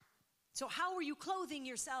So how are you clothing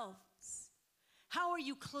yourselves? How are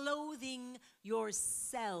you clothing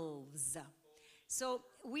yourselves? So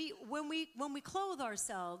when we clothe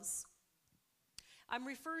ourselves, I'm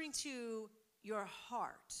referring to your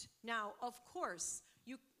heart. Now, of course,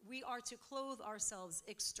 we are to clothe ourselves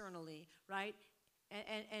externally, right?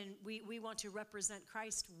 And we want to represent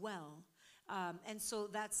Christ well. And so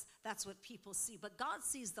that's what people see. But God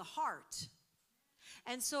sees the heart.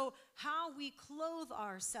 And so how we clothe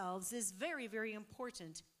ourselves is very, very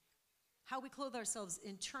important. How we clothe ourselves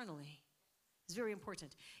internally is very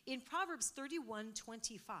important. In Proverbs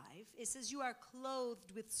 31:25, it says, you are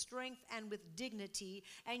clothed with strength and with dignity,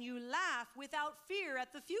 and you laugh without fear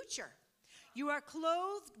at the future. You are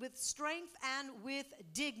clothed with strength and with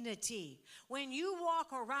dignity. When you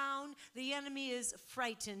walk around, the enemy is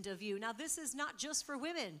frightened of you. Now, this is not just for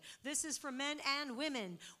women. This is for men and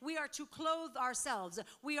women. We are to clothe ourselves.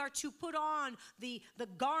 We are to put on the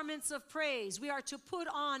garments of praise. We are to put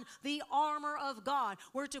on the armor of God.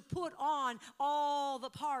 We're to put on all the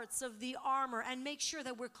parts of the armor and make sure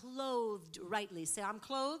that we're clothed rightly. Say, I'm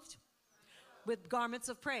clothed with garments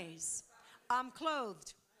of praise. I'm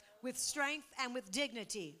clothed with strength and with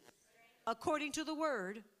dignity, according to the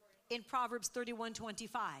word in Proverbs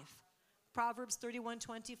 31:25. Proverbs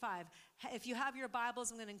 31:25. If you have your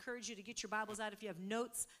Bibles, I'm going to encourage you to get your Bibles out. If you have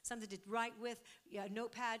notes, something to write with, a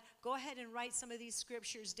notepad, go ahead and write some of these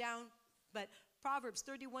scriptures down. But Proverbs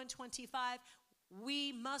 31:25,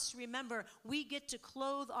 we must remember we get to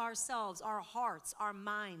clothe ourselves, our hearts, our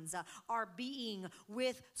minds, our being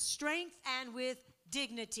with strength and with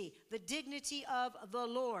dignity, the dignity of the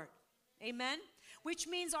Lord. Amen? Which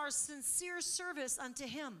means our sincere service unto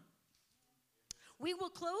him. We will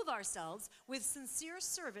clothe ourselves with sincere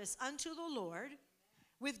service unto the Lord,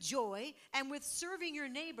 with joy, and with serving your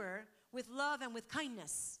neighbor with love and with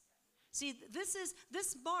kindness. See, this is the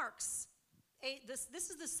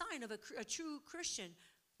sign of a true Christian.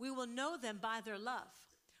 We will know them by their love.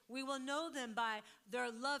 We will know them by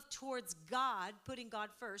their love towards God, putting God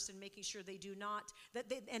first and making sure they do not,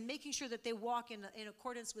 and making sure that they walk in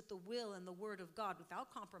accordance with the will and the word of God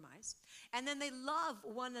without compromise. And then they love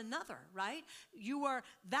one another, right? You are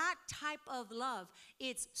that type of love.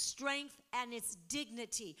 It's strength and it's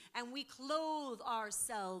dignity. And we clothe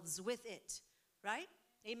ourselves with it, right?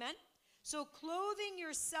 Amen? So clothing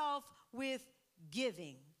yourself with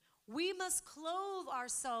giving. We must clothe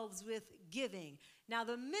ourselves with giving. Now,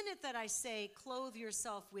 the minute that I say clothe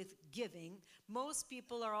yourself with giving, most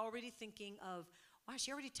people are already thinking of, wow, is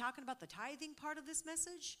she already talking about the tithing part of this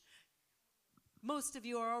message? Most of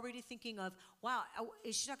you are already thinking of, wow,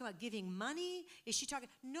 is she talking about giving money? Is she talking?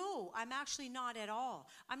 No, I'm actually not at all.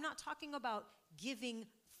 I'm not talking about giving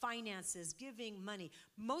finances, giving money.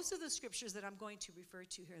 Most of the scriptures that I'm going to refer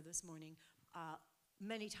to here this morning,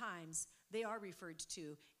 many times, they are referred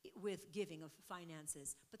to with giving of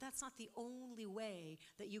finances. But that's not the only way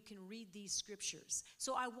that you can read these scriptures.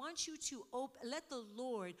 So I want you to let the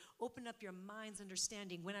Lord open up your mind's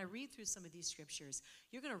understanding. When I read through some of these scriptures,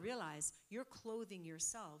 you're going to realize you're clothing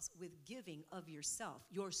yourselves with giving of yourself,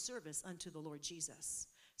 your service unto the Lord Jesus.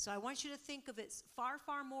 So I want you to think of it far,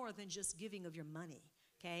 far more than just giving of your money,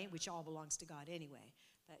 okay, which all belongs to God anyway.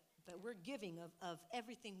 But we're giving of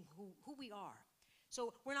everything who we are.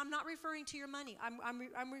 So I'm not referring to your money.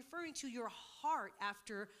 I'm referring to your heart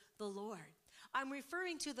after the Lord. I'm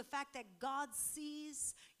referring to the fact that God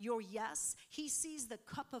sees your yes. He sees the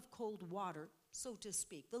cup of cold water, so to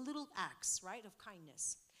speak, the little acts, right, of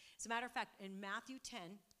kindness. As a matter of fact, in Matthew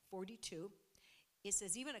 10:42, it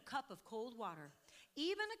says, even a cup of cold water,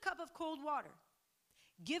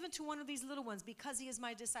 given to one of these little ones because he is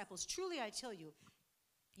my disciples. Truly, I tell you,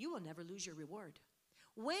 you will never lose your reward.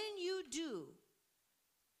 When you do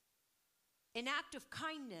an act of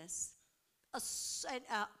kindness, a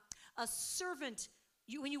servant,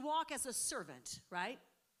 when you walk as a servant, right,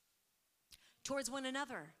 towards one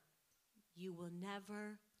another, you will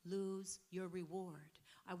never lose your reward.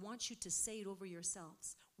 I want you to say it over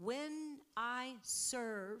yourselves. When I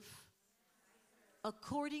serve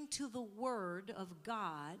according to the word of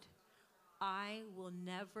God, I will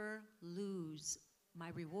never lose my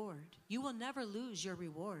reward. You will never lose your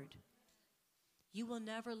reward. You will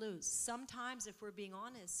never lose. Sometimes, if we're being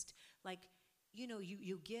honest, like,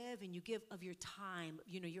 you give and you give of your time.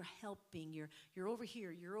 You're helping. You're over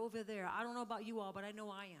here. You're over there. I don't know about you all, but I know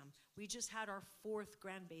I am. We just had our 4th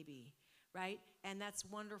grandbaby, right? And that's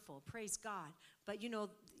wonderful. Praise God. But,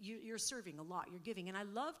 you're serving a lot. You're giving. And I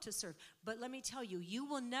love to serve. But let me tell you, you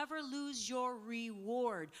will never lose your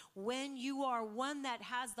reward when you are one that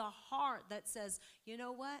has the heart that says, you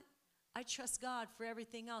know what? I trust God for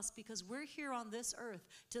everything else because we're here on this earth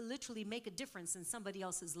to literally make a difference in somebody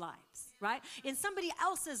else's lives, right? In somebody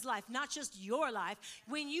else's life, not just your life.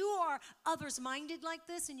 When you are others-minded like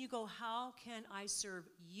this and you go, how can I serve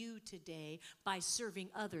you today by serving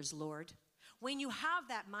others, Lord? When you have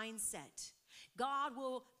that mindset, God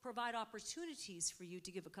will provide opportunities for you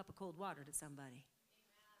to give a cup of cold water to somebody.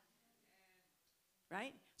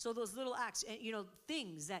 Right? So those little acts,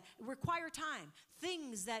 things that require time,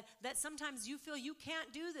 things that sometimes you feel you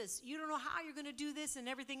can't do this. You don't know how you're going to do this and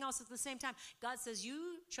everything else at the same time. God says,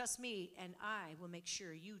 you trust me and I will make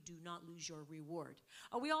sure you do not lose your reward.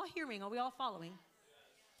 Are we all hearing? Are we all following?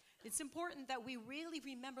 It's important that we really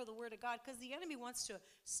remember the word of God because the enemy wants to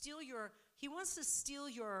steal your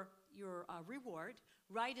reward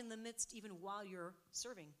right in the midst even while you're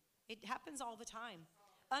serving. It happens all the time.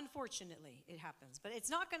 Unfortunately, it happens. But it's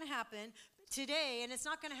not going to happen today, and it's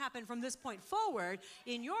not going to happen from this point forward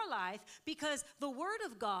in your life because the word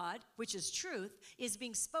of God, which is truth, is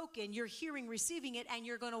being spoken. You're hearing, receiving it, and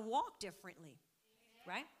you're going to walk differently. Amen.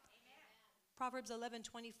 Right? Amen. Proverbs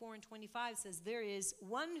 11:24 and 25 says, there is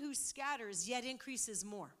one who scatters, yet increases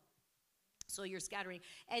more. So you're scattering.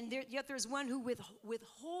 And yet there's one who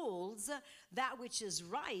withholds that which is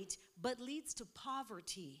right, but leads to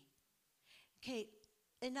poverty. Okay.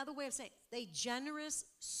 Another way of saying, a generous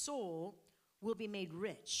soul will be made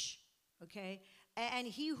rich, okay? And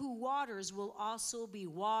he who waters will also be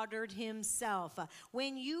watered himself.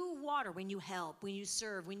 When you water, when you help, when you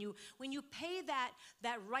serve, when you pay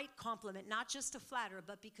that right compliment, not just to flatter,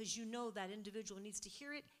 but because you know that individual needs to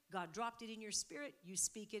hear it, God dropped it in your spirit, you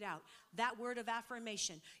speak it out. That word of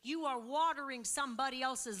affirmation. You are watering somebody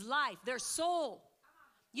else's life, their soul.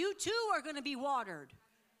 You too are going to be watered.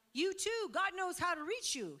 You too, God knows how to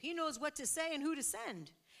reach you. He knows what to say and who to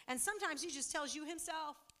send. And sometimes he just tells you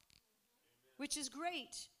himself, which is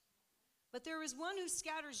great. But there is one who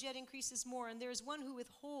scatters yet increases more, and there is one who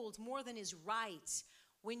withholds more than is right.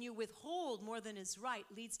 When you withhold more than is right,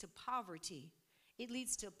 leads to poverty. It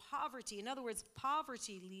leads to poverty. In other words,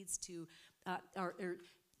 poverty leads to, or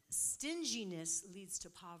stinginess leads to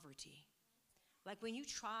poverty. Like when you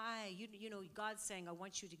try, God's saying, I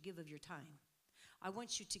want you to give of your time. I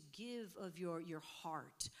want you to give of your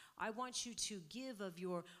heart. I want you to give of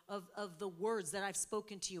the words that I've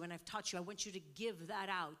spoken to you and I've taught you. I want you to give that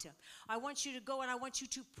out. I want you to go and I want you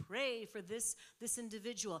to pray for this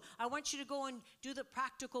individual. I want you to go and do the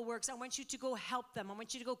practical works. I want you to go help them. I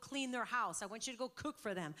want you to go clean their house. I want you to go cook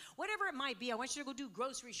for them. Whatever it might be. I want you to go do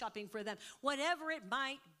grocery shopping for them. Whatever it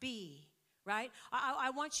might be, right?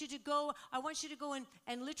 I want you to go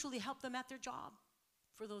and literally help them at their job.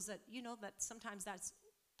 For those that, that sometimes that's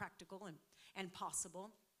practical and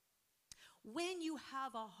possible. When you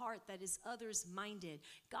have a heart that is others-minded,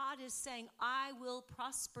 God is saying, I will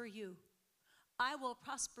prosper you. I will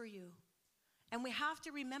prosper you. And we have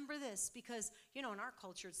to remember this because, in our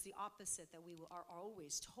culture, it's the opposite that we are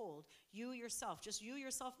always told. You yourself, just you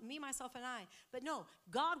yourself, me, myself, and I. But no,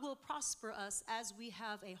 God will prosper us as we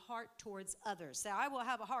have a heart towards others. Say, I will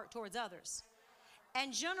have a heart towards others.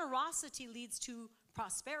 And generosity leads to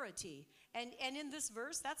prosperity. And in this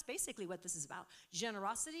verse, that's basically what this is about.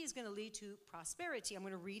 Generosity is going to lead to prosperity. I'm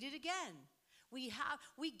going to read it again. We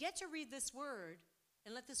get to read this word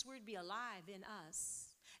and let this word be alive in us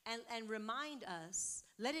and remind us,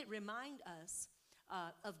 let it remind us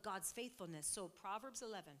of God's faithfulness. So Proverbs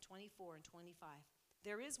 11:24 and 25.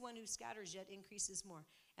 There is one who scatters yet increases more.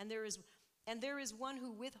 And there is one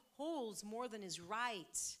who withholds more than is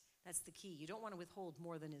right. That's the key. You don't want to withhold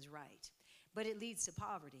more than is right. But it leads to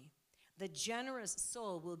poverty. The generous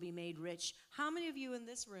soul will be made rich. How many of you in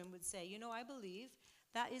this room would say, I believe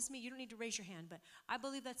that is me? You don't need to raise your hand, but I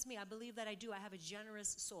believe that's me. I believe that I do. I have a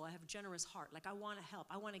generous soul. I have a generous heart. Like I want to help.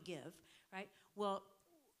 I want to give, right? Well,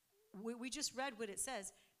 we just read what it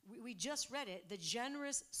says. We just read it. The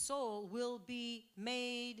generous soul will be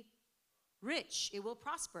made rich. It will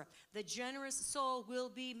prosper. The generous soul will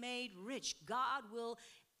be made rich.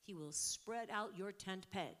 He will spread out your tent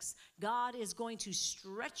pegs. God is going to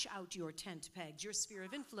stretch out your tent pegs, your sphere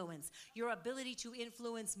of influence, your ability to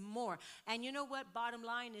influence more. And you know what? Bottom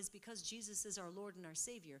line is because Jesus is our Lord and our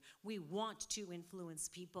Savior, we want to influence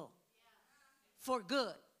people for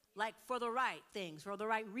good, like for the right things, for the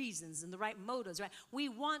right reasons and the right motives, right? We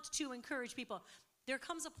want to encourage people. There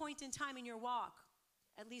comes a point in time in your walk,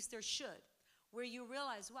 at least there should, where you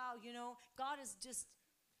realize, wow, God is just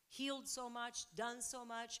healed so much, done so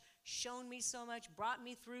much, shown me so much, brought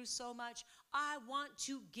me through so much. I want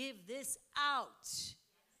to give this out,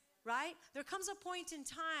 right? There comes a point in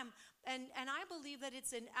time And I believe that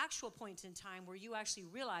it's an actual point in time where you actually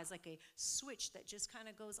realize, like a switch that just kind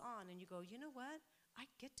of goes on, and you go, you know what? I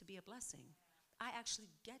get to be a blessing. I actually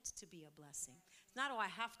get to be a blessing. It's not, oh, I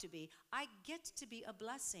have to be. I get to be a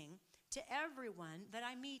blessing to everyone that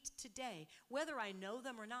I meet today, whether I know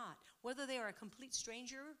them or not, whether they are a complete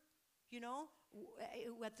stranger, you know,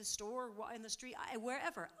 at the store, in the street,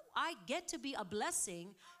 wherever. I get to be a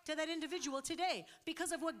blessing to that individual today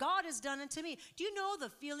because of what God has done unto me. Do you know the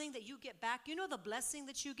feeling that you get back? You know the blessing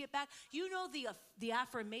that you get back? You know the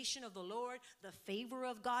affirmation of the Lord, the favor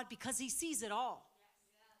of God, because he sees it all.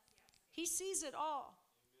 He sees it all.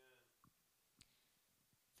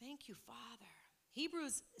 Thank you, Father.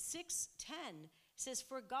 Hebrews 6:10 says,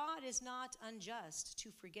 for God is not unjust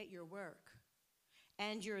to forget your work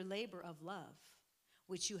and your labor of love,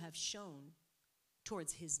 which you have shown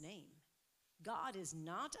towards his name. God is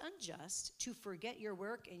not unjust to forget your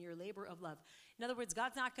work and your labor of love. In other words,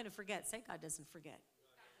 God's not going to forget. Say, God doesn't forget.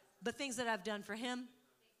 The things that I've done for him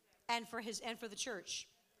and for the church,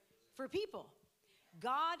 for people.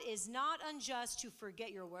 God is not unjust to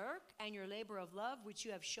forget your work and your labor of love, which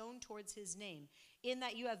you have shown towards his name, in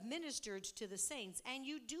that you have ministered to the saints, and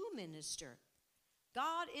you do minister.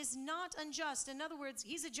 God is not unjust. In other words,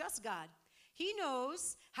 he's a just God. He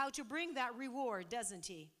knows how to bring that reward, doesn't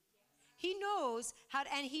he? He knows how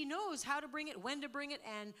to, and he knows how to bring it, when to bring it,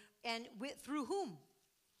 and through whom.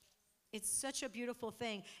 It's such a beautiful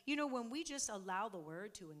thing. You know, when we just allow the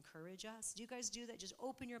word to encourage us, do you guys do that? Just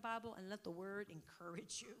open your Bible and let the word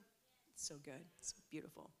encourage you. It's so good. It's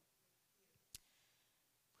beautiful.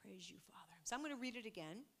 Praise you, Father. So I'm going to read it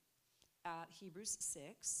again. Hebrews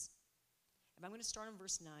 6. And I'm going to start in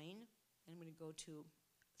verse 9, and I'm going to go to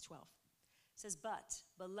 12. It says, but,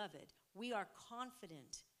 beloved, we are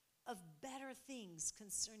confident of better things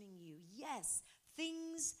concerning you. Yes,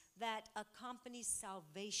 things that accompany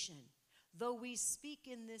salvation, though we speak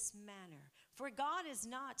in this manner. For God is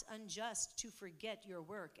not unjust to forget your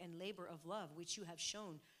work and labor of love, which you have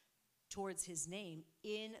shown towards his name,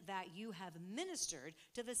 in that you have ministered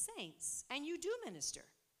to the saints, and you do minister.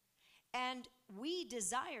 And we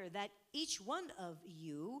desire that each one of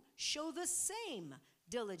you show the same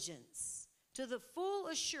diligence to the full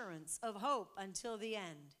assurance of hope until the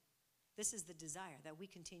end. This is the desire, that we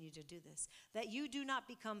continue to do this, that you do not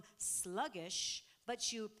become sluggish,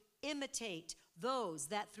 but you imitate those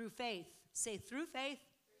that through faith, say through faith,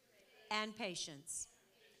 and patience,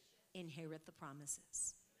 inherit the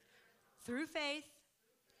promises. Through faith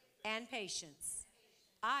and patience,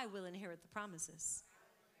 I will inherit the promises.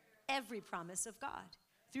 Every promise of God,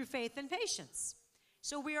 through faith and patience.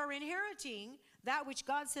 So we are inheriting that which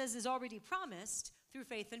God says is already promised through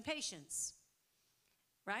faith and patience,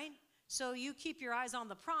 right? So you keep your eyes on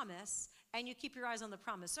the promise, and you keep your eyes on the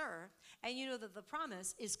promiser, and you know that the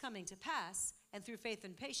promise is coming to pass, and through faith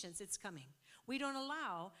and patience, it's coming. We don't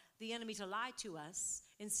allow the enemy to lie to us.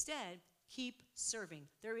 Instead, keep serving.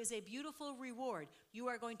 There is a beautiful reward. You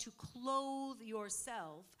are going to clothe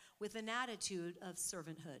yourself with an attitude of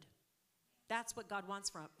servanthood. That's what God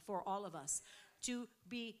wants for all of us, to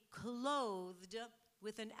be clothed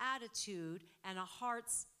with an attitude and a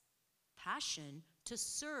heart's passion to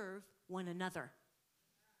serve one another,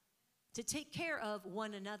 to take care of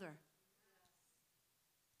one another.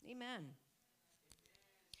 Amen.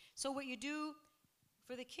 So what you do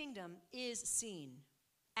for the kingdom is seen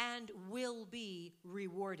and will be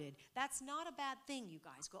rewarded. That's not a bad thing, you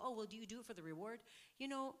guys. Go, oh, well, do you do it for the reward? You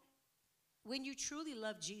know, when you truly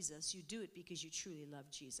love Jesus, you do it because you truly love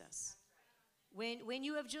Jesus. When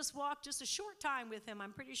you have just walked just a short time with him,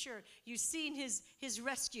 I'm pretty sure you've seen his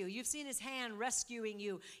rescue. You've seen his hand rescuing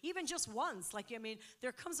you, even just once. Like, I mean,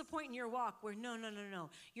 there comes a point in your walk where no.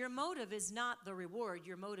 Your motive is not the reward.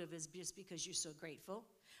 Your motive is just because you're so grateful.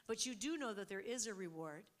 But you do know that there is a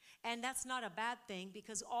reward, and that's not a bad thing,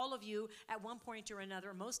 because all of you, at one point or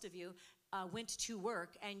another, most of you, went to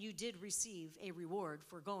work, and you did receive a reward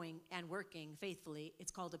for going and working faithfully.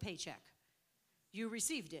 It's called a paycheck. You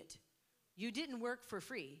received it. You didn't work for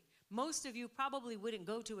free. Most of you probably wouldn't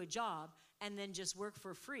go to a job and then just work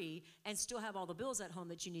for free and still have all the bills at home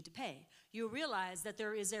that you need to pay. You realize that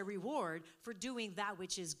there is a reward for doing that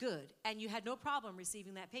which is good, and you had no problem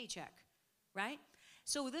receiving that paycheck, right?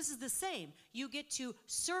 So this is the same. You get to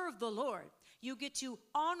serve the Lord. You get to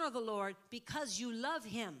honor the Lord because you love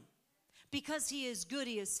him, Because he is good,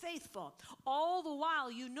 he is faithful. All the while,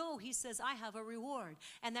 you know, he says, I have a reward.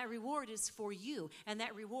 And that reward is for you. And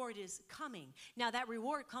that reward is coming. Now, that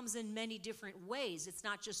reward comes in many different ways. It's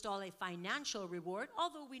not just all a financial reward,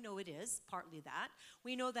 although we know it is partly that.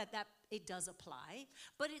 We know that it does apply.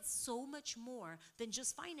 But it's so much more than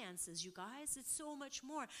just finances, you guys. It's so much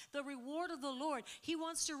more. The reward of the Lord, he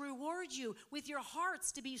wants to reward you with your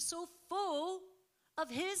hearts to be so full of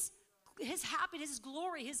his happiness, his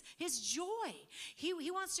glory, his joy.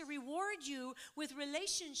 He wants to reward you with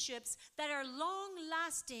relationships that are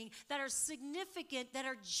long-lasting, that are significant, that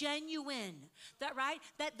are genuine,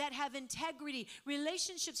 that have integrity.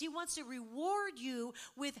 Relationships, he wants to reward you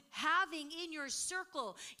with having in your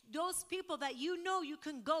circle those people that you know you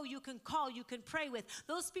can go, you can call, you can pray with.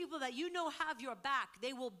 Those people that you know have your back.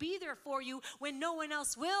 They will be there for you when no one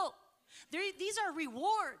else will. These are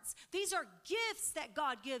rewards. These are gifts that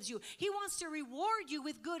God gives you. He wants to reward you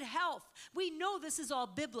with good health. We know this is all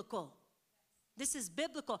biblical. This is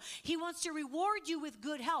biblical. He wants to reward you with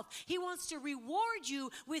good health. He wants to reward you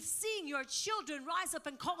with seeing your children rise up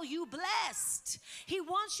and call you blessed. He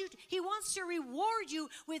wants to reward you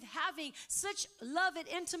with having such love and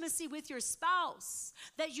intimacy with your spouse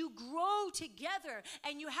that you grow together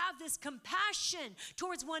and you have this compassion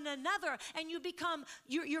towards one another and you become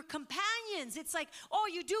your companions. It's like all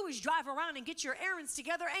you do is drive around and get your errands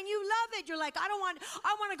together and you love it. You're like, I want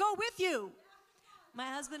to go with you. My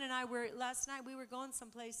husband and I last night we were going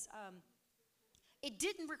someplace. It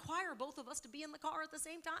didn't require both of us to be in the car at the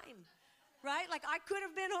same time, right? Like I could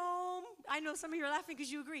have been home. I know some of you are laughing because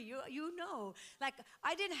you agree. You know, like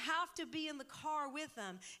I didn't have to be in the car with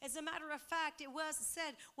them. As a matter of fact, it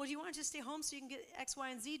said, well, do you want to just stay home so you can get X,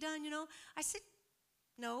 Y, and Z done, you know? I said,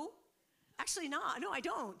 no, actually not. No, I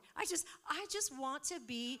don't. I just want to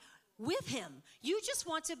be with him. You just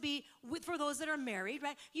want to be for those that are married,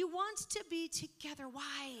 right? You want to be together.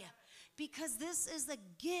 Why? Because this is the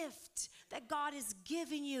gift that God is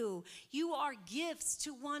giving you. You are gifts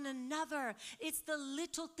to one another. It's the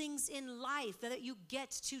little things in life that you get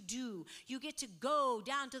to do. You get to go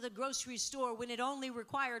down to the grocery store when it only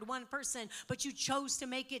required one person, but you chose to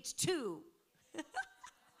make it two.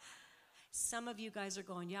 Some of you guys are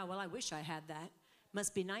going, yeah, well, I wish I had that.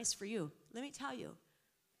 Must be nice for you. Let me tell you,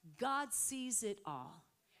 God sees it all.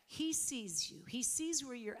 He sees you. He sees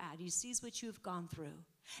where you're at. He sees what you've gone through.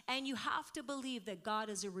 And you have to believe that God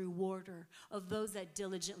is a rewarder of those that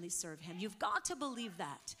diligently serve him. You've got to believe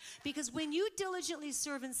that. Because when you diligently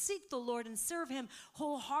serve and seek the Lord and serve him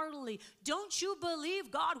wholeheartedly, don't you believe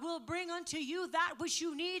God will bring unto you that which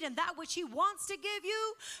you need and that which he wants to give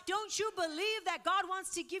you? Don't you believe that God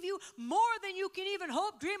wants to give you more than you can even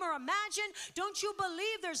hope, dream, or imagine? Don't you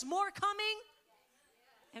believe there's more coming?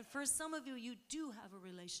 And for some of you, you do have a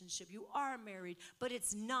relationship. You are married, but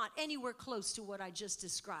it's not anywhere close to what I just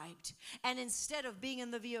described. And instead of being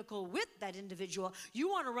in the vehicle with that individual, you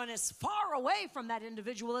want to run as far away from that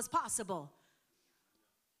individual as possible.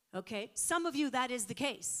 Okay? Some of you, that is the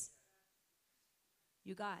case.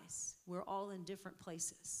 You guys, we're all in different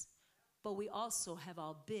places, but we also have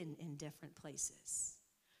all been in different places.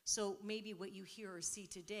 So maybe what you hear or see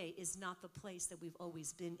today is not the place that we've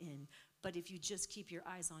always been in. But if you just keep your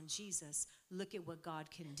eyes on Jesus, look at what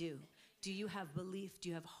God can do. Do you have belief? Do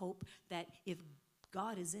you have hope that if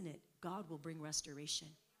God is in it, God will bring restoration?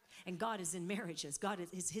 And God is in marriages. God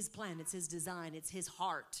is his plan. It's his design. It's his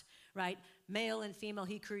heart, right? Male and female,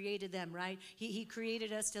 he created them, right? He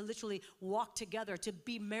created us to literally walk together, to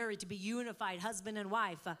be married, to be unified, husband and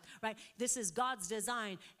wife, right? This is God's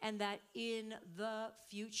design. And that in the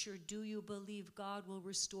future, do you believe God will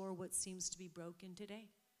restore what seems to be broken today?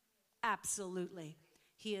 Absolutely.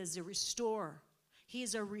 He is a restorer. He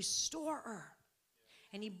is a restorer.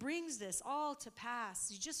 And he brings this all to pass.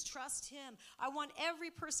 You just trust him. I want every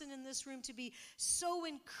person in this room to be so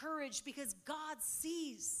encouraged because God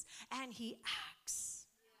sees and he acts.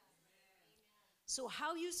 So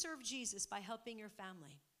how you serve Jesus? By helping your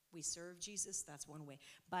family. We serve Jesus, that's one way.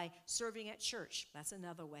 By serving at church, that's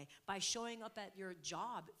another way. By showing up at your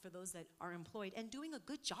job for those that are employed and doing a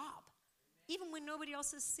good job. Even when nobody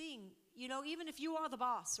else is seeing, you know, even if you are the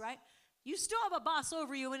boss, right? You still have a boss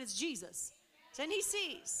over you and it's Jesus. And he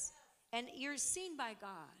sees. And you're seen by God.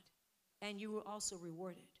 And you were also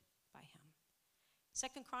rewarded by him.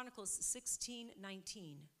 2 Chronicles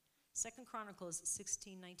 16:19. 2 Chronicles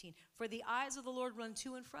 16:19. For the eyes of the Lord run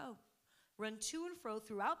to and fro. Run to and fro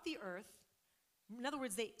throughout the earth. In other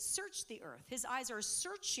words, they search the earth. His eyes are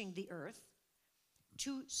searching the earth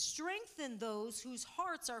to strengthen those whose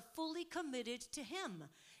hearts are fully committed to him.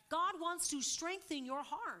 God wants to strengthen your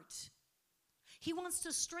heart. He wants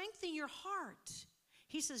to strengthen your heart.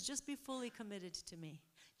 He says, just be fully committed to me.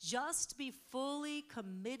 Just be fully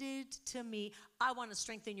committed to me. I want to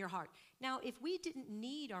strengthen your heart. Now, if we didn't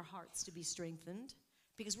need our hearts to be strengthened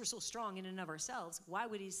because we're so strong in and of ourselves, why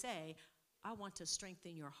would he say, I want to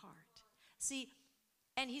strengthen your heart? See,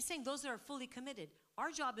 and he's saying those that are fully committed.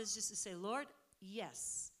 Our job is just to say, Lord,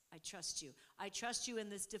 yes, I trust you. I trust you in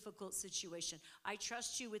this difficult situation. I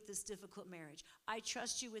trust you with this difficult marriage. I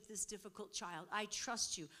trust you with this difficult child. I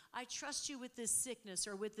trust you. I trust you with this sickness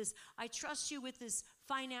or with this. I trust you with this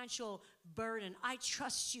financial burden. I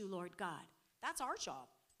trust you, Lord God. That's our job,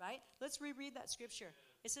 right? Let's reread that scripture.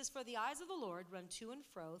 It says, for the eyes of the Lord run to and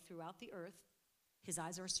fro throughout the earth. His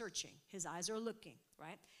eyes are searching. His eyes are looking,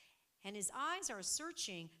 right? And his eyes are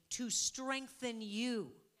searching to strengthen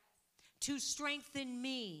you, to strengthen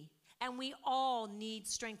me. And we all need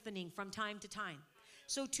strengthening from time to time.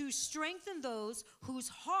 So to strengthen those whose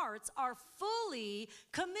hearts are fully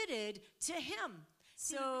committed to him.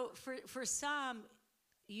 So for some,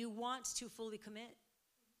 you want to fully commit,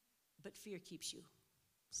 but fear keeps you,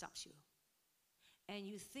 stops you. And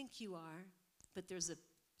you think you are, but there's a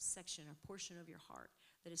section or portion of your heart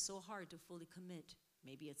that is so hard to fully commit.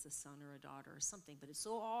 Maybe it's a son or a daughter or something, but it's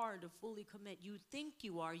so hard to fully commit. You think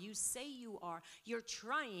you are, you say you are, you're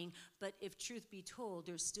trying, but if truth be told,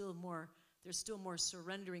 there's still more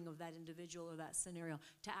surrendering of that individual or that scenario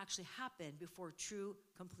to actually happen before true,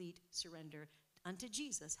 complete surrender unto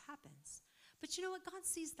Jesus happens. But you know what? God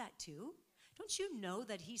sees that too. Don't you know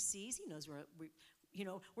that he sees? He knows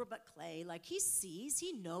we're but clay. Like he sees,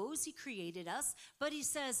 he knows, he created us. But he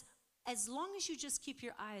says, as long as you just keep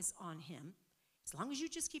your eyes on him, as long as you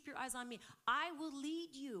just keep your eyes on me, I will lead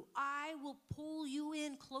you. I will pull you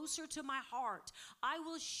in closer to my heart. I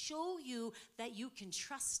will show you that you can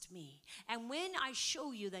trust me. And when I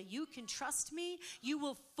show you that you can trust me, you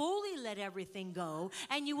will fully let everything go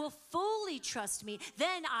and you will fully trust me.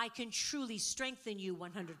 Then I can truly strengthen you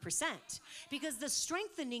 100%. Because the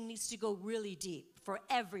strengthening needs to go really deep for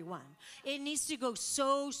everyone. It needs to go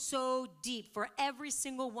so deep for every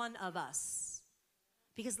single one of us.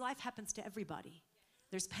 Because life happens to everybody.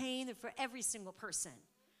 There's pain for every single person,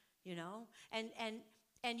 you know?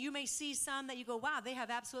 And you may see some that you go, wow,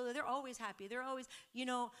 they're always happy. They're always,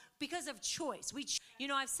 because of choice.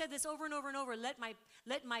 I've said this over and over and over. Let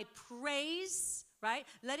my praise, right?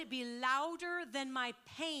 Let it be louder than my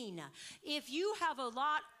pain. If you have a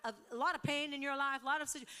lot of pain in your life,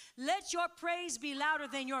 let your praise be louder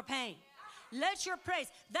than your pain. Let your praise.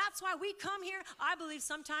 That's why we come here. I believe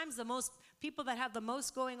sometimes the most people that have the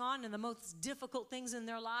most going on and the most difficult things in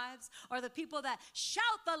their lives are the people that shout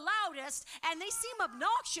the loudest and they seem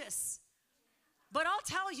obnoxious. But I'll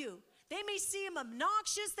tell you, they may seem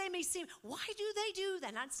obnoxious. Why do they do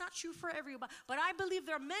that? That's not true for everybody. But I believe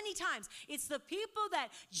there are many times it's the people that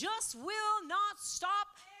just will not stop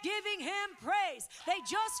giving him praise. They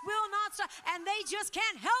just will not stop, and they just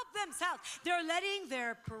can't help themselves. They're letting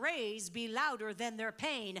their praise be louder than their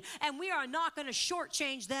pain, and we are not going to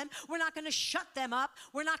shortchange them. We're not going to shut them up.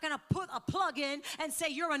 We're not going to put a plug in and say,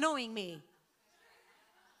 you're annoying me.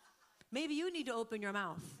 Maybe you need to open your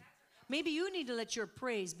mouth. Maybe you need to let your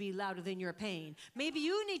praise be louder than your pain. Maybe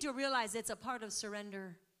you need to realize it's a part of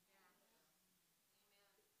surrender.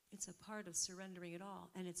 It's a part of surrendering it all,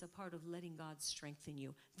 and it's a part of letting God strengthen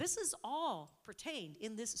you. This is all pertained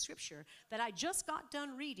in this scripture that I just got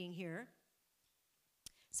done reading here.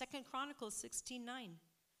 2 Chronicles 16:9.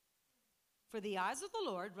 For the eyes of the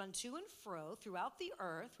Lord run to and fro throughout the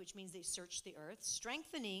earth, which means they search the earth,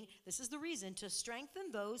 strengthening, this is the reason, to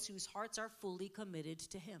strengthen those whose hearts are fully committed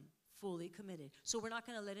to him. Fully committed. So we're not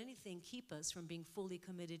going to let anything keep us from being fully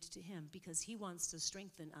committed to him because he wants to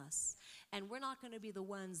strengthen us. And we're not going to be the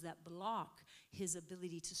ones that block his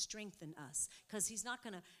ability to strengthen us because he's not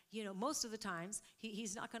going to, most of the times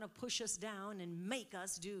he's not going to push us down and make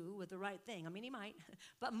us do with the right thing. I mean, he might,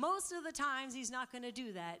 but most of the times he's not going to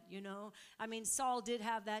do that, I mean, Saul did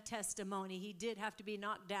have that testimony. He did have to be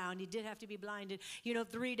knocked down. He did have to be blinded,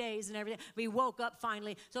 3 days and everything. We woke up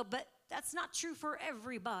finally. But that's not true for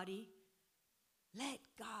everybody. Let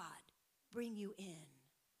God bring you in.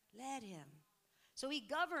 Let him. So he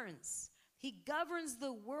governs. He governs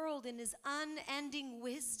the world in his unending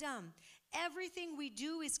wisdom. Everything we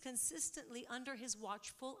do is consistently under his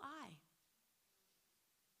watchful eye.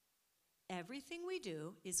 Everything we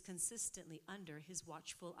do is consistently under his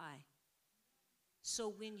watchful eye. So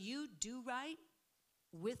when you do right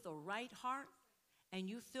with a right heart, and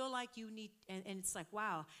you feel like you need, and it's like,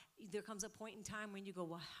 wow, there comes a point in time when you go,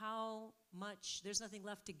 well, how much? There's nothing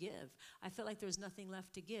left to give. I feel like there's nothing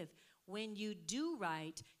left to give. When you do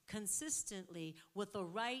right consistently with the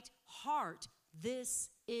right heart, this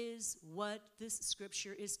is what this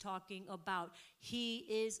scripture is talking about. He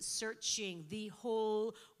is searching the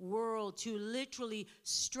whole world to literally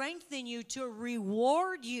strengthen you, to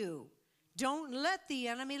reward you. Don't let the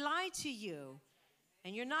enemy lie to you.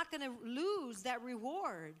 And you're not going to lose that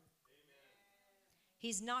reward.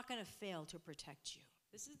 He's not going to fail to protect you.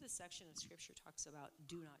 This is the section of scripture talks about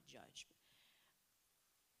do not judge.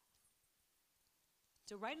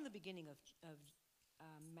 So right in the beginning of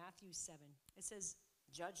Matthew 7, it says,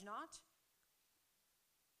 judge not,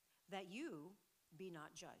 that you be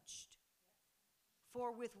not judged.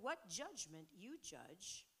 For with what judgment you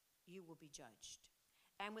judge, you will be judged.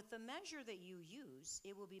 And with the measure that you use,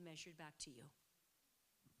 it will be measured back to you.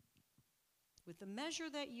 With the measure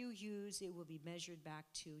that you use, it will be measured back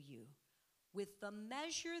to you. With the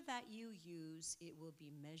measure that you use, it will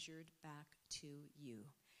be measured back to you.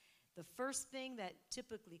 The first thing that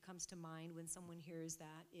typically comes to mind when someone hears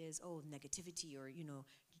that is, oh, negativity, or,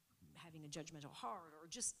 having a judgmental heart, or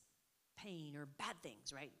just pain or bad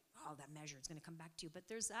things, right? Oh, that measure is going to come back to you. But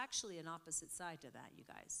there's actually an opposite side to that, you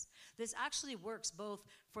guys. This actually works both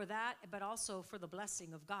for that, but also for the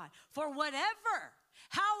blessing of God. For whatever,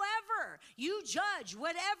 however you judge,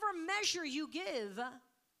 whatever measure you give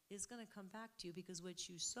is going to come back to you, because what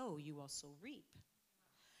you sow, you also reap.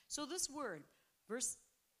 So this word,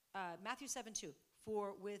 Matthew 7:2,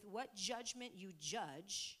 for with what judgment you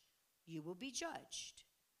judge, you will be judged.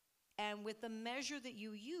 And with the measure that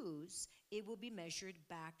you use, it will be measured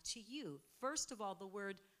back to you. First of all,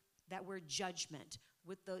 that word judgment.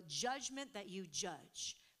 With the judgment that you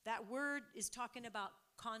judge. That word is talking about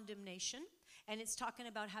condemnation, and it's talking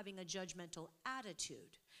about having a judgmental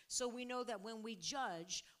attitude. So we know that when we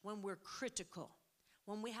judge, when we're critical,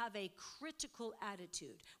 when we have a critical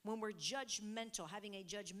attitude, when we're judgmental, having a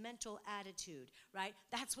judgmental attitude, right?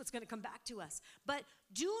 That's what's going to come back to us. But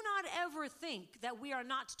do not ever think that we are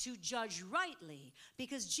not to judge rightly,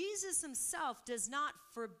 because Jesus himself doesn't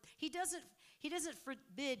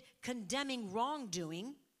forbid condemning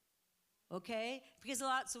wrongdoing, okay? Because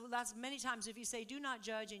many times if you say do not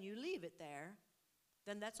judge and you leave it there,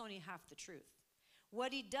 then that's only half the truth.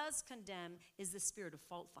 What he does condemn is the spirit of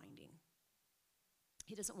fault finding.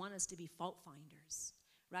 He doesn't want us to be fault finders,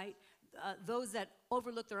 right? Those that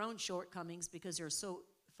overlook their own shortcomings because they're so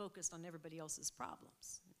focused on everybody else's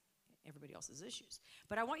problems, everybody else's issues.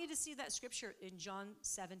 But I want you to see that scripture in John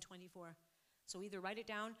 7:24. So either write it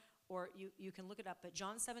down or you can look it up. But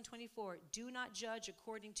John 7:24, do not judge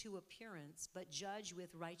according to appearance, but judge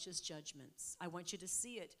with righteous judgments. I want you to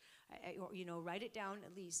see it, write it down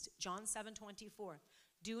at least. John 7:24,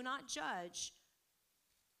 do not judge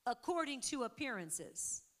according to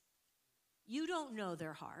appearances. You don't know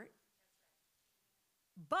their heart,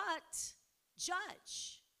 but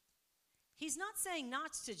judge. He's not saying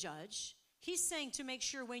not to judge. He's saying to make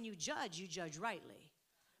sure when you judge rightly.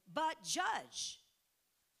 But judge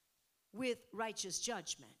with righteous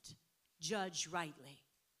judgment. Judge rightly.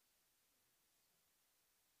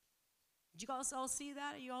 Did you guys all see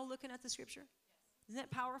that? Are you all looking at the scripture? Yes. Isn't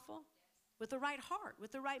that powerful? Yes. With the right heart,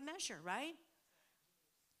 with the right measure, right?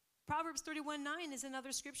 Proverbs 31:9 is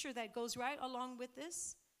another scripture that goes right along with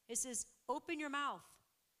this. It says, open your mouth,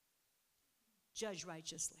 judge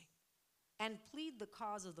righteously, and plead the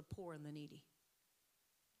cause of the poor and the needy.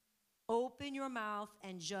 Open your mouth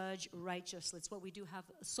and judge righteously. It's what we do have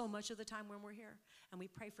so much of the time when we're here. And we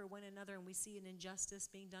pray for one another and we see an injustice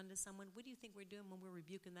being done to someone. What do you think we're doing when we're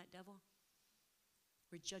rebuking that devil?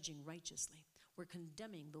 We're judging righteously. We're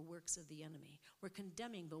condemning the works of the enemy. We're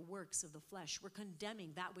condemning the works of the flesh. We're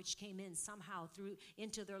condemning that which came in somehow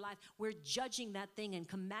into their life. We're judging that thing and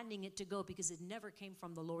commanding it to go because it never came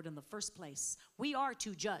from the Lord in the first place. We are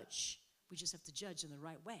to judge. We just have to judge in the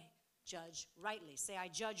right way. Judge rightly. Say, I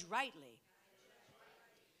judge rightly.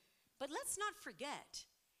 But let's not forget,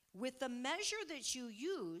 with the measure that you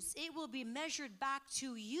use, it will be measured back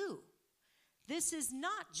to you. This is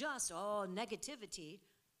not just, negativity.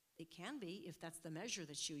 It can be if that's the measure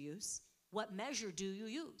that you use. What measure do you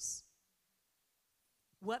use?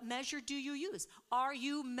 What measure do you use? Are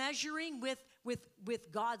you measuring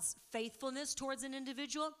with God's faithfulness towards an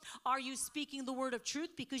individual? Are you speaking the word of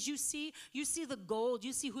truth because you see the gold,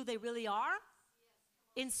 you see who they really are?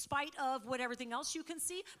 In spite of what everything else you can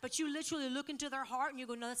see, but you literally look into their heart and you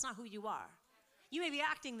go, no, that's not who you are. You may be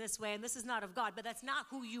acting this way and this is not of God, but that's not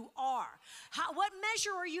who you are. What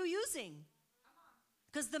measure are you using?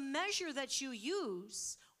 Because the measure that you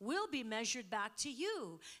use will be measured back to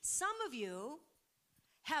you. Some of you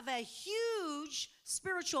have a huge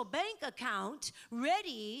spiritual bank account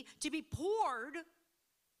ready to be poured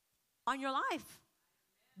on your life.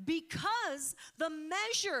 Because the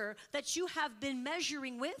measure that you have been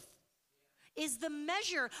measuring with is the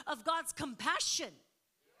measure of God's compassion.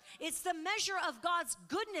 It's the measure of God's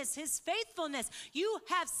goodness, his faithfulness. You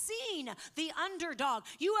have seen the underdog.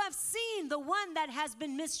 You have seen the one that has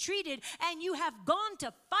been mistreated, and you have gone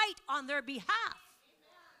to fight on their behalf.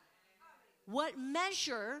 What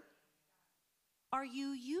measure are you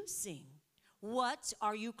using? What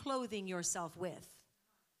are you clothing yourself with?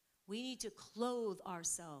 We need to clothe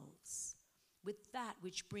ourselves with that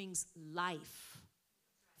which brings life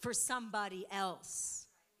for somebody else.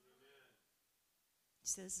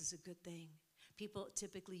 So this is a good thing. People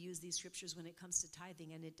typically use these scriptures when it comes to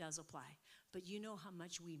tithing, and it does apply. But you know how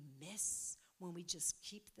much we miss when we just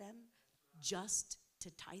keep them just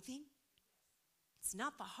to tithing? It's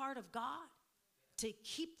not the heart of God to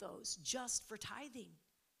keep those just for tithing.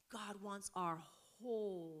 God wants our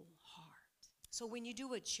whole heart. So when you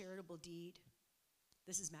do a charitable deed,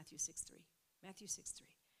 this is Matthew 6:3. Matthew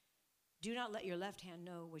 6:3. Do not let your left hand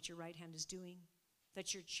know what your right hand is doing,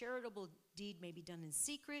 that your charitable deed may be done in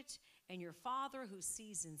secret, and your Father who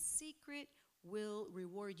sees in secret will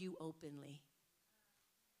reward you openly.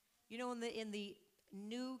 You know, in the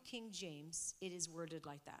New King James, it is worded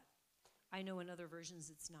like that. I know in other versions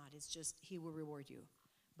it's not. It's just, he will reward you.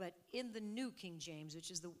 But in the New King James, which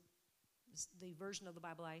is the version of the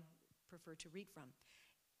Bible I prefer to read from,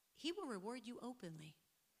 he will reward you openly.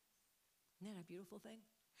 Isn't that a beautiful thing?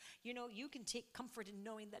 You know, you can take comfort in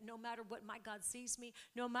knowing that no matter what my God sees me,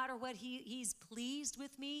 no matter what he's pleased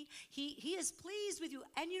with me, he is pleased with you.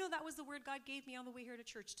 And you know, that was the word God gave me on the way here to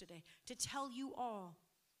church today, to tell you all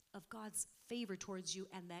of God's favor towards you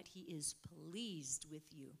and that he is pleased with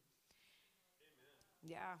you. Amen.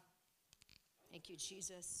 Yeah. Thank you,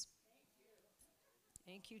 Jesus.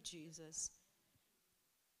 Thank you, Jesus.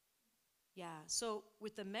 Yeah, so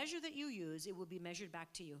with the measure that you use, it will be measured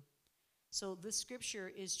back to you. So this scripture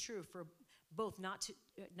is true for both not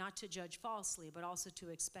to judge falsely, but also to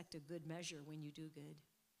expect a good measure when you do good.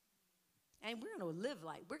 And we're going to live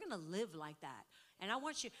like that. And I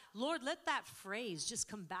want you, Lord, let that phrase just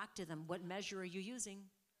come back to them. What measure are you using?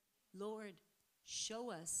 Lord, show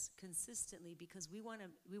us consistently, because we want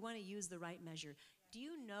to use the right measure. Do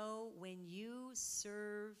you know when you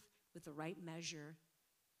serve with the right measure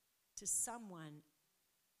to someone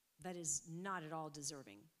that is not at all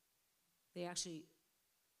deserving? They actually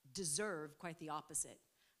deserve quite the opposite.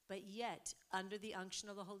 But yet, under the unction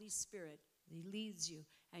of the Holy Spirit, he leads you,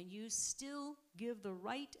 and you still give the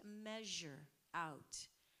right measure out.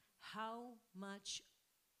 How much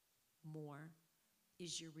more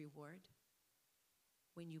is your reward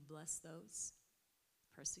when you bless those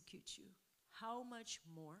who persecute you? How much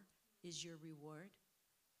more is your reward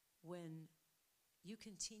when you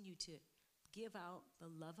continue to give out the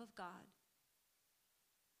love of God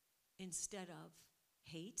instead of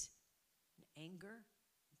hate and anger,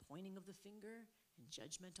 and pointing of the finger and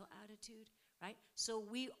judgmental attitude, right? So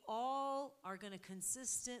we all are going to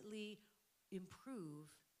consistently improve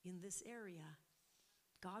in this area.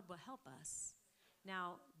 God will help us.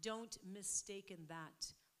 Now, don't mistaken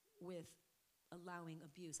that with allowing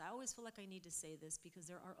abuse. I always feel like I need to say this because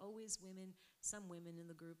there are always some women in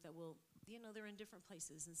the group that will, they're in different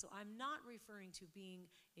places. And so I'm not referring to being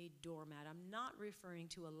a doormat. I'm not referring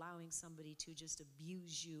to allowing somebody to just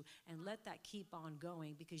abuse you and let that keep on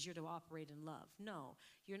going because you're to operate in love. No,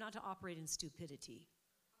 you're not to operate in stupidity.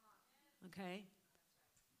 Okay?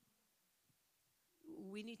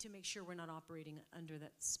 We need to make sure we're not operating under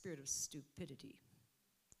that spirit of stupidity.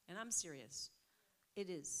 And I'm serious. It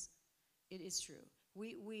is. It is true.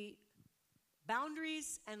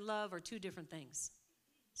 Boundaries and love are two different things.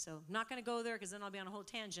 So I'm not going to go there because then I'll be on a whole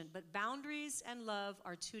tangent. But boundaries and love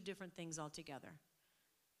are two different things altogether.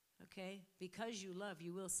 Okay? Because you love,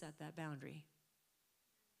 you will set that boundary.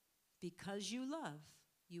 Because you love,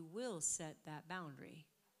 you will set that boundary.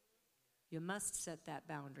 You must set that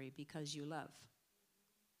boundary because you love.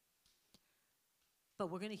 But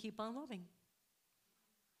we're going to keep on loving.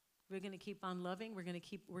 We're going to keep on loving. We're going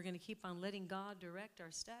to keep on letting God direct our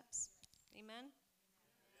steps. Amen.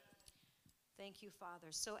 Thank you, Father.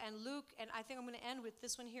 So, and Luke, and I think I'm going to end with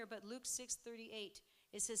this one here, but Luke 6:38,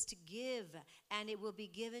 it says to give, and it will be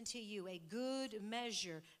given to you, a good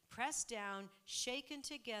measure, pressed down, shaken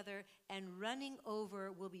together, and running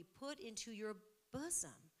over will be put into your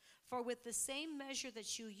bosom. For with the same measure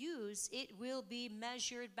that you use, it will be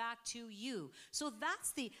measured back to you. So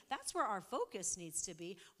that's where our focus needs to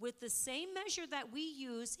be. With the same measure that we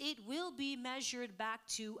use, it will be measured back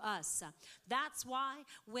to us. That's why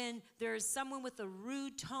when there's someone with a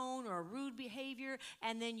rude tone or a rude behavior,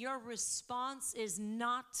 and then your response is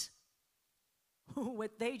not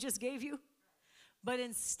what they just gave you. But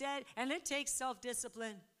instead, and it takes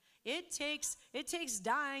self-discipline. It takes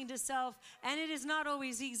dying to self, and it is not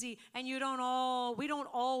always easy, and we don't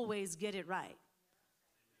always get it right.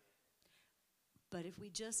 But if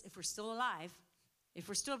we're still alive, if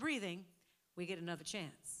we're still breathing, we get another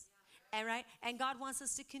chance. And right? And God wants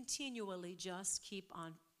us to continually just keep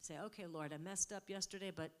on say, okay, Lord, I messed up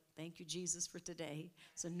yesterday, but thank you, Jesus, for today.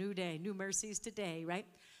 It's a new day, new mercies today, right?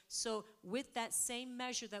 So with that same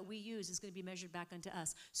measure that we use is going to be measured back unto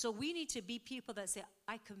us. So we need to be people that say,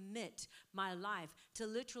 I commit my life to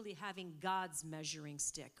literally having God's measuring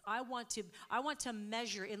stick. I want to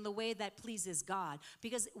measure in the way that pleases God,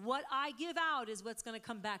 because what I give out is what's going to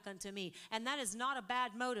come back unto me. And that is not a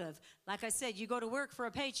bad motive. Like I said, you go to work for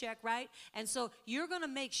a paycheck, right? And so you're going to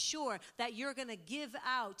make sure that you're going to give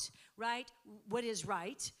out, right, what is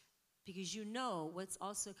right, because you know what's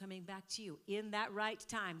also coming back to you in that right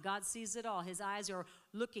time. God sees it all. His eyes are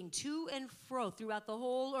looking to and fro throughout the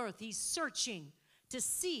whole earth. He's searching to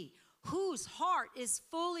see whose heart is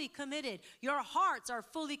fully committed. Your hearts are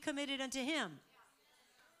fully committed unto him.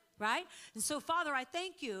 Right? And so, Father, I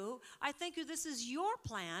thank you. I thank you. This is your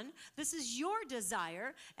plan. This is your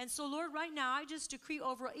desire. And so, Lord, right now, I just decree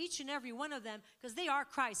over each and every one of them, because they are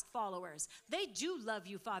Christ followers. They do love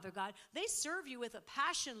you, Father God. They serve you with a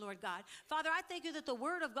passion, Lord God. Father, I thank you that the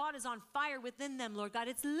word of God is on fire within them, Lord God.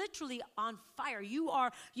 It's literally on fire. You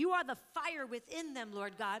are the fire within them,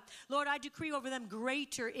 Lord God. Lord, I decree over them,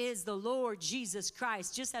 greater is the Lord Jesus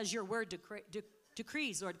Christ, just as your word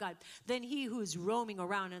decrees, Lord God, than he who's roaming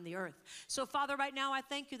around in the earth. So, Father, right now, I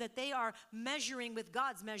thank you that they are measuring with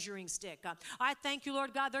God's measuring stick. I thank you,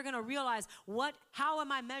 Lord God, they're going to realize how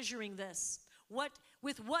am I measuring this?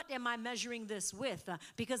 With what am I measuring this with?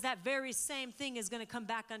 Because that very same thing is going to come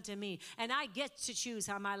back unto me. And I get to choose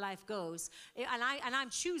how my life goes. And I'm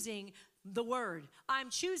choosing the word.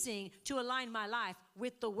 I'm choosing to align my life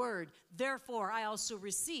with the word. Therefore, I also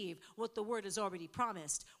receive what the word has already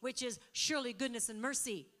promised, which is surely goodness and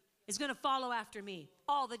mercy is going to follow after me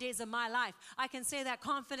all the days of my life. I can say that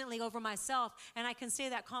confidently over myself, and I can say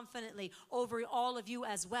that confidently over all of you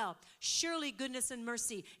as well. Surely goodness and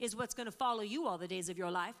mercy is what's going to follow you all the days of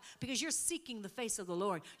your life, because you're seeking the face of the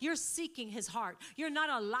Lord. You're seeking his heart. You're not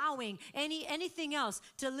allowing anything else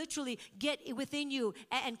to literally get within you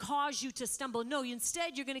and cause you to stumble. No,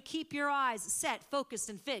 instead you're going to keep your eyes set, focused,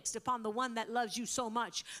 and fixed upon the one that loves you so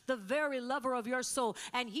much, the very lover of your soul.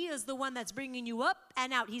 And he is the one that's bringing you up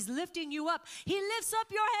and out. He's lifting you up. He lifts up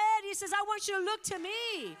your head. He says, I want you to look to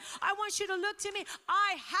me. I want you to look to me.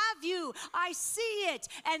 I have you. I see it.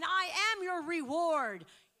 And I am your reward.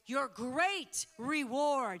 Your great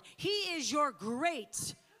reward. He is your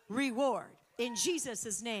great reward. In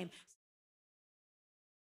Jesus' name.